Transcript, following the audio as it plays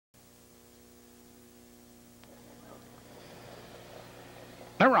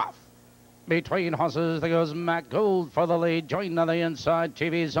They're off. Between horses, there goes Mac Gold for the lead. Joined on the inside,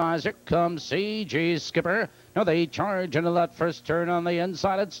 TV's Eyes. Here comes CG Skipper. Now they charge into that first turn on the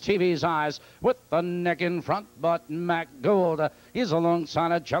inside. It's TV's Eyes with the neck in front, but Mac Gold is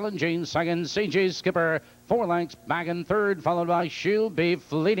alongside a challenging second. CG Skipper 4 lengths back in third, followed by She'll Be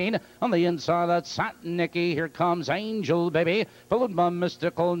Fleeting. On the inside, that's Satin Nicky. Here comes Angel Baby, followed by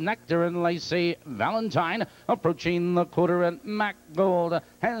Mystical Nectar and Lacey Valentine. Approaching the quarter, and Mac Gold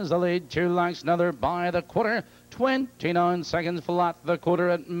has the lead 2 lengths. Another by the quarter. 29 seconds flat the quarter,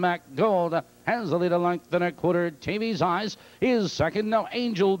 at Mac Gold has the lead a length and a quarter. TV's Eyes is second. Now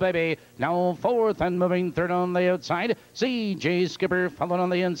Angel Baby now fourth, and moving third on the outside. CG Skipper followed on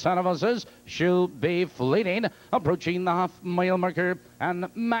the inside of us. She'll Be Fleeting approaching the half-mile marker, and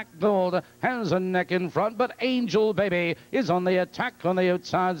Mac Gold has a neck in front, but Angel Baby is on the attack on the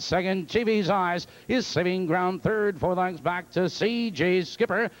outside second. TV's Eyes is saving ground third, 4 lengths back to CG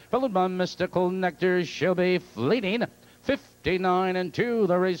Skipper, followed by Mystical Nectar. She'll Be Fleeting. 59 and 2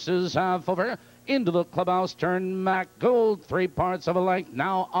 the races have over. Into the clubhouse turn Mac Gold, 3 parts of a length,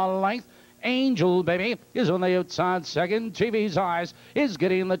 now a length. Angel Baby is on the outside second. TV's Eyes is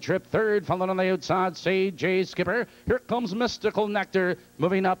getting the trip third, followed on the outside CJ Skipper. Here comes Mystical Nectar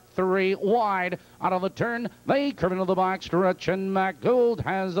moving up 3 wide. Out of the turn, they curve into the back stretch, and Mac Gold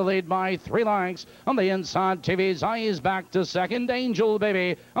has the lead by 3 lengths. On the inside, TV's Eyes back to second. Angel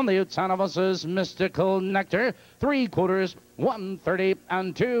Baby on the outside of us is Mystical Nectar. 3/4, 130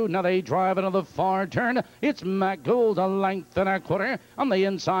 and 2. Now they drive into the far turn. It's Mac Gold a length and a quarter. On the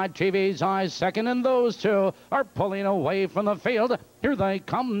inside, TV's Eyes second, and those two are pulling away from the field. Here they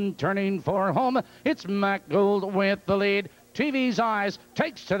come, turning for home. It's Mac Gold with the lead. TV's Eyes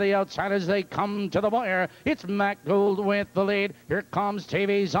takes to the outside as they come to the wire. It's Mac Gold with the lead. Here comes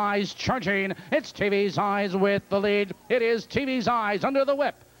TV's Eyes charging. It's TV's Eyes with the lead. It is TV's Eyes under the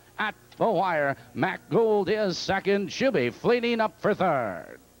whip at the wire. Mac Gold is second. She'll Be Fleeting up for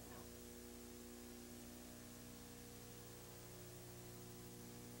third.